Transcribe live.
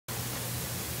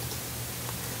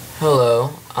Hello,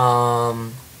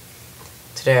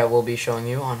 today I will be showing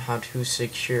you on how to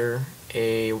secure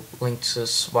a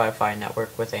linksys Wi-Fi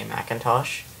network with a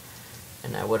Macintosh.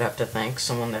 And I would have to thank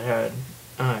someone that had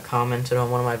commented on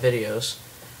one of my videos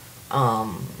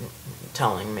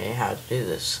telling me how to do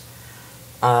this.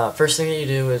 First thing you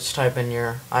do is type in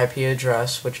your IP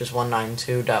address, which is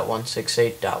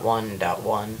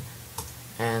 192.168.1.1,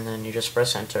 and then you just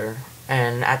press enter.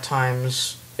 And at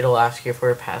times it'll ask you for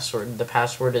a password. The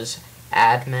password is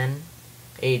admin,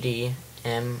 ADMIN.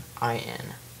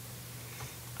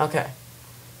 Okay,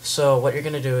 so what you're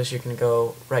going to do is you're going to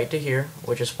go right to here,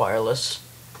 which is wireless,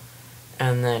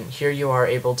 and then here you are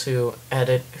able to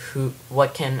edit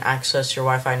what can access your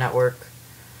Wi-Fi network,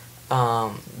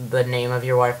 the name of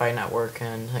your Wi-Fi network,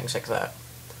 and things like that.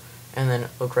 And then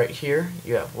look right here,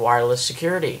 you have wireless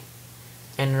security,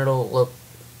 and it'll look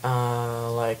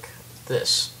like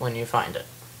this when you find it.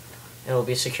 It'll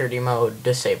be security mode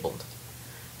disabled.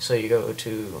 So you go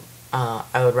to,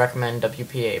 I would recommend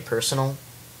WPA personal,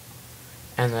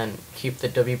 and then keep the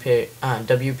WPA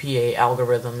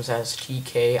algorithms as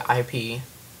TKIP,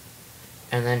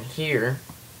 and then here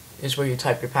is where you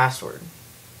type your password.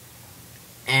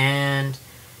 And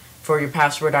for your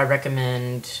password, I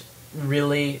recommend,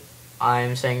 really,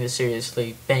 I'm saying this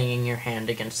seriously, banging your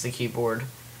hand against the keyboard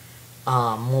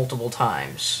multiple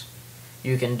times.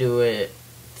 You can do it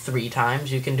 3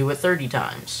 times, you can do it 30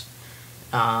 times.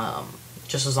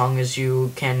 Just as long as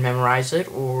you can memorize it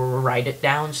or write it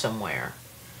down somewhere.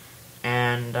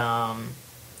 And,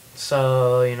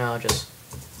 so, you know, just...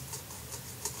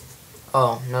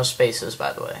 Oh, no spaces,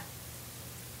 by the way.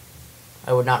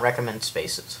 I would not recommend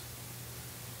spaces.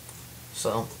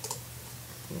 So,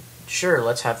 sure,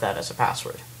 let's have that as a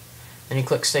password. Then you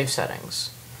click Save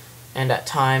Settings. And at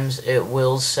times it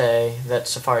will say that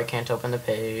Safari can't open the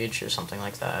page or something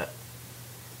like that.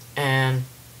 And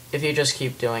if you just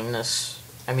keep doing this,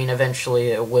 I mean,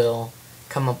 eventually it will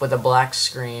come up with a black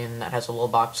screen that has a little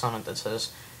box on it that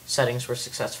says settings were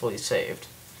successfully saved.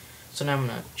 So now I'm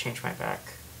going to change my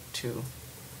back to,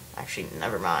 actually,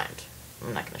 never mind.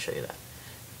 I'm not going to show you that.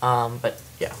 But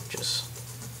yeah, just,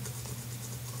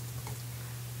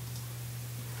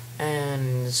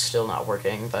 and it's still not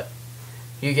working, but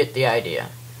you get the idea.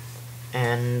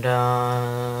 And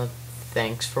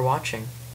thanks for watching.